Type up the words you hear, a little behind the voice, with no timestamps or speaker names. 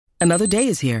Another day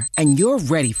is here, and you're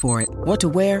ready for it. What to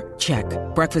wear? Check.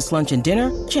 Breakfast, lunch, and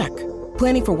dinner? Check.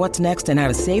 Planning for what's next and how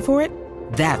to save for it?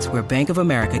 That's where Bank of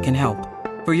America can help.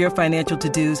 For your financial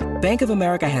to-dos, Bank of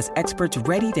America has experts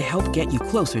ready to help get you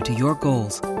closer to your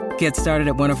goals. Get started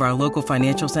at one of our local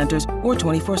financial centers or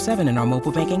 24/7 in our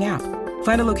mobile banking app.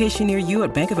 Find a location near you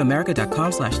at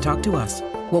bankofamerica.com/talktous.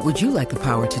 What would you like the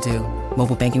power to do?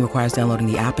 Mobile banking requires downloading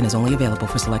the app and is only available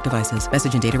for select devices.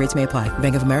 Message and data rates may apply.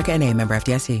 Bank of America NA, member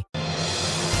FDIC.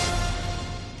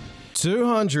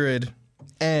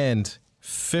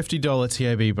 $250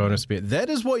 TAB bonus bet. That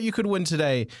is what you could win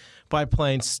today by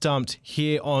playing Stumped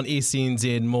here on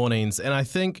SNZ Mornings. And I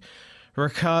think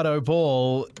Ricardo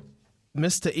Ball,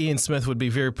 Mr. Ian Smith, would be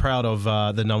very proud of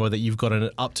the number that you've gotten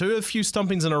up to. A few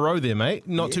stumpings in a row there, mate.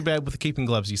 Not too bad with the keeping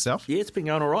gloves yourself. Yeah, it's been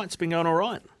going all right.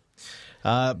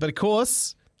 But of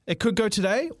course, it could go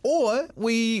today, or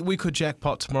we could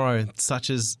jackpot tomorrow,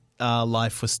 such as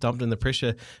life was Stumped, and the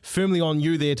pressure firmly on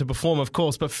you there to perform, of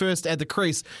course. But first, at the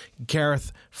crease,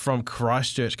 Gareth from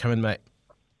Christchurch. Come in, mate.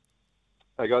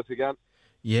 Hey, guys, again.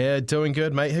 Yeah, doing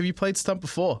good, mate. Have you played Stump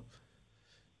before?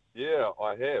 Yeah,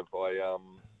 I have. I've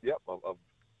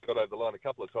got over the line a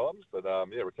couple of times, but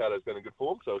Ricardo's been in good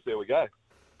form, so there we go.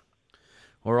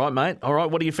 All right, mate. All right,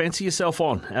 what do you fancy yourself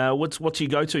on? What's your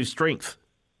go-to strength?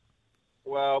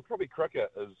 Well, probably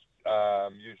cricket is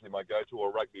usually my go-to,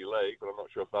 or rugby league, but I'm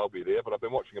not sure if they'll be there. But I've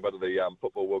been watching a bit of the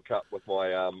Football World Cup with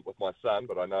my son,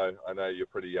 but I know you're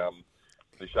pretty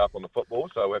sharp on the football,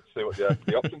 so we'll have to see what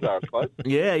the options are, I suppose.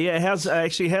 Yeah. How's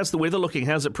the weather looking?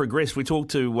 How's it progressed? We talked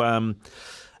to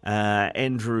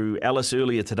Andrew Ellis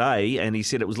earlier today, and he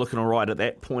said it was looking all right at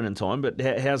that point in time. But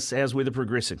how's weather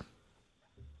progressing?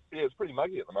 Yeah, it's pretty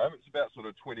muggy at the moment. It's about sort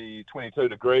of 20, 22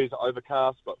 degrees,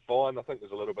 overcast, but fine. I think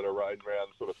there's a little bit of rain around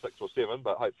sort of 6 or 7,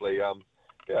 but hopefully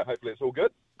it's all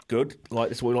good. Good.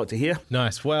 That's what we like to hear.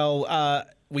 Nice. Well,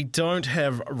 we don't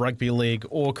have rugby league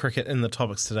or cricket in the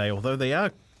topics today, although they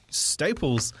are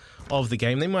staples of the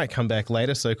game. They might come back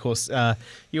later, so of course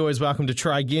you're always welcome to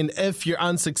try again if you're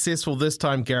unsuccessful this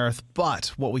time, Gareth. But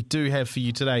what we do have for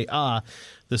you today are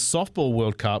the Softball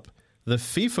World Cup, the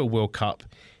FIFA World Cup,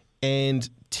 and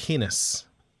tennis.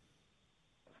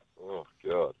 Oh,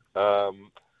 God.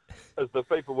 Is the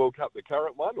FIFA World Cup the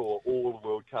current one, or all the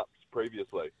World Cups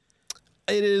previously?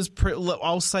 It is.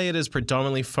 I'll say it is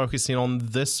predominantly focusing on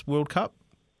this World Cup.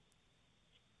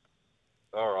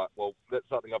 All right. Well, that's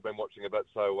something I've been watching a bit.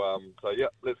 So yeah,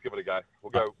 let's give it a go.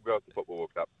 We'll go with the Football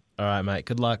World Cup. All right, mate.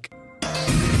 Good luck.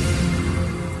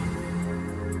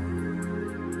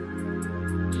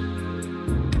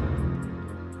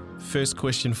 First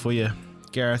question for you,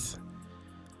 Gareth.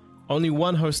 Only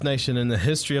one host nation in the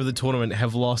history of the tournament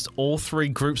have lost all 3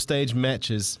 group stage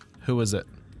matches. Who is it?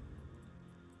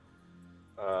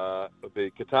 Would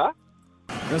be Qatar.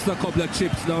 Just a couple of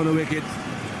chips down the wicket,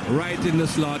 right in the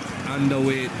slot, and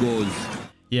away it goes.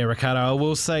 Yeah, Ricardo, I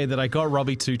will say that I got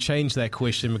Robbie to change that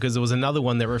question because there was another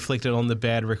one that reflected on the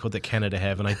bad record that Canada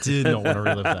have, and I did not want to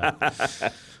relive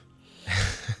that.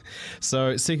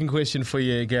 So, second question for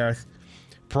you, Gareth.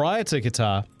 Prior to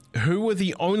Qatar, who were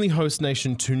the only host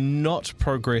nation to not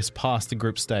progress past the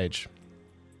group stage?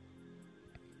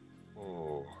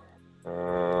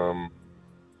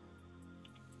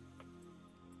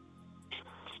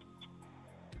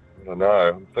 I don't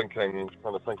know. I'm trying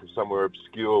to think of somewhere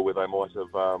obscure where they might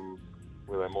have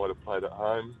played at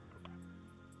home.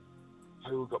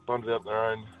 Who got bundled out their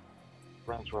own?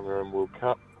 France won their own World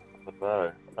Cup. I don't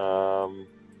know.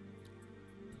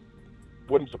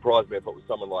 Wouldn't surprise me if it was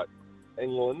someone like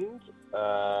England.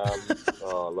 Actually,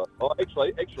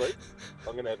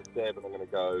 I'm going to have a stab and I'm going to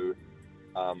go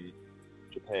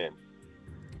Japan.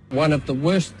 One of the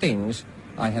worst things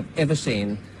I have ever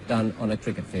seen done on a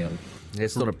cricket field.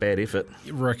 It's not a bad effort.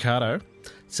 Ricardo.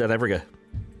 South Africa.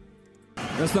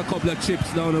 Just a couple of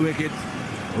chips down the wicket,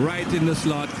 right in the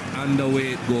slot, and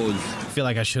away it goes. I feel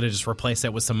like I should have just replaced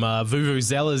that with some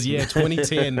Vuvuzelas. Yeah,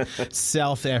 2010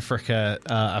 South Africa,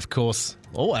 of course.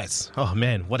 Always. Oh,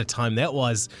 man, what a time that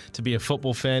was to be a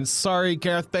football fan. Sorry,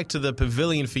 Gareth, back to the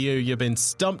pavilion for you. You've been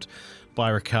stumped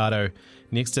by Ricardo.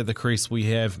 Next at the crease, we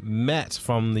have Matt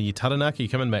from the Taranaki.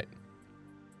 Come in, mate.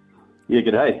 Yeah,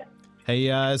 g'day.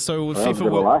 Hey, so would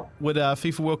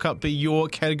FIFA World Cup be your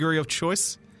category of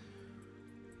choice?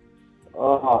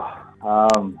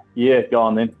 Yeah, go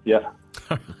on then. Yeah.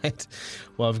 All right.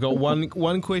 Well, I've got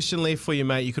one question left for you,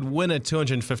 mate. You could win a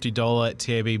 $250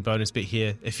 TAB bonus bet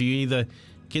here if you either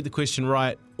get the question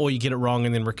right or you get it wrong,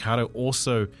 and then Ricardo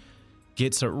also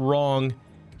gets it wrong.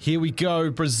 Here we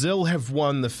go. Brazil have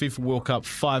won the FIFA World Cup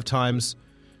 5 times.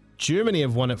 Germany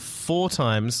have won it 4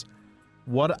 times.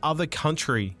 What other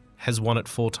country has won it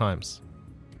 4 times?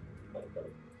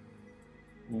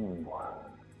 Ooh.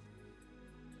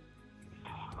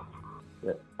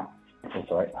 Yeah.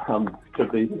 That's right.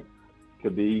 Could be.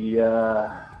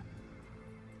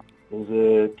 Was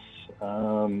it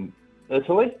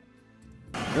Italy?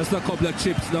 Just a couple of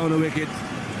chips down the wicket,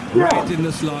 right in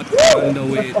the slot, and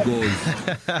away it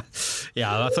goes.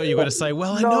 Yeah, I thought you were going to say,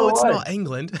 well, I No know it's way. not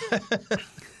England.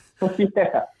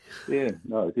 Yeah,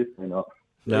 no, definitely not.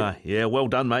 No, yeah, well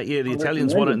done, mate. Yeah, the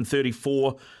Italians won it in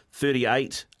 34,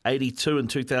 38, 82 and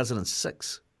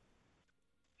 2006.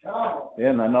 Yeah,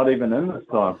 and they're not even in this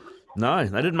time. No,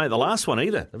 they didn't make the last one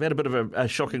either. They've had a bit of a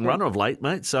shocking run of late,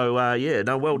 mate. So,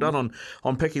 well done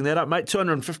on picking that up, mate.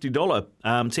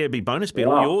 $250 TAB bonus bet,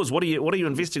 all Wow. yours. What are you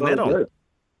investing that on? Good.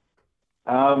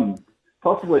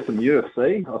 Possibly some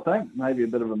UFC, I think. Maybe a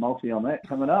bit of a multi on that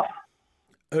coming up.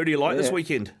 Who do you like this Yeah.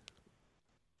 weekend?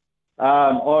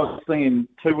 I was thinking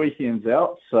 2 weekends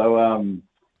out, so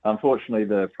unfortunately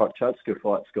the Prochazka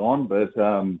fight's gone, but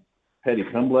Paddy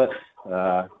Pimblett,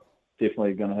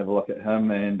 definitely going to have a look at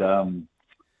him, and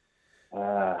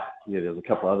there's a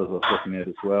couple others I was looking at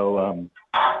as well.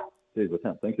 I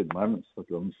can't think at the moment, so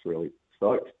I'm just really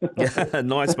stoked.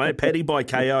 Nice, mate. Paddy by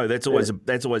KO. That's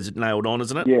always nailed on,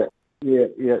 isn't it?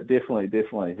 Yeah, definitely.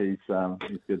 He's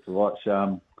good to watch.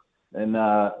 And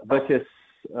Vickers,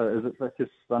 is it Vickers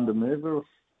van der Merwe or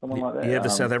someone like that? Yeah, the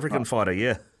South African fighter,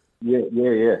 yeah. Yeah.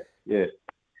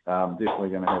 Definitely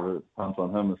going to have a punt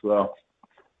on him as well.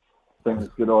 I think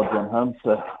there's good odds on him,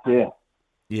 so yeah.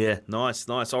 Yeah, nice.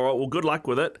 All right, well, good luck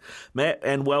with it, Matt,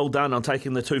 and well done on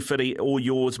taking the 250, all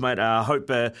yours, mate. Hope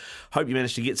you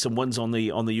managed to get some wins on the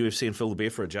UFC and fill the beer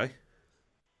fridge, eh?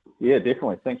 Yeah,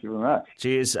 definitely. Thank you very much.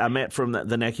 Cheers, Matt from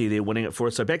the Naki there winning it for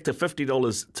us. So back to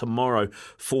 $50 tomorrow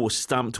for Stumped.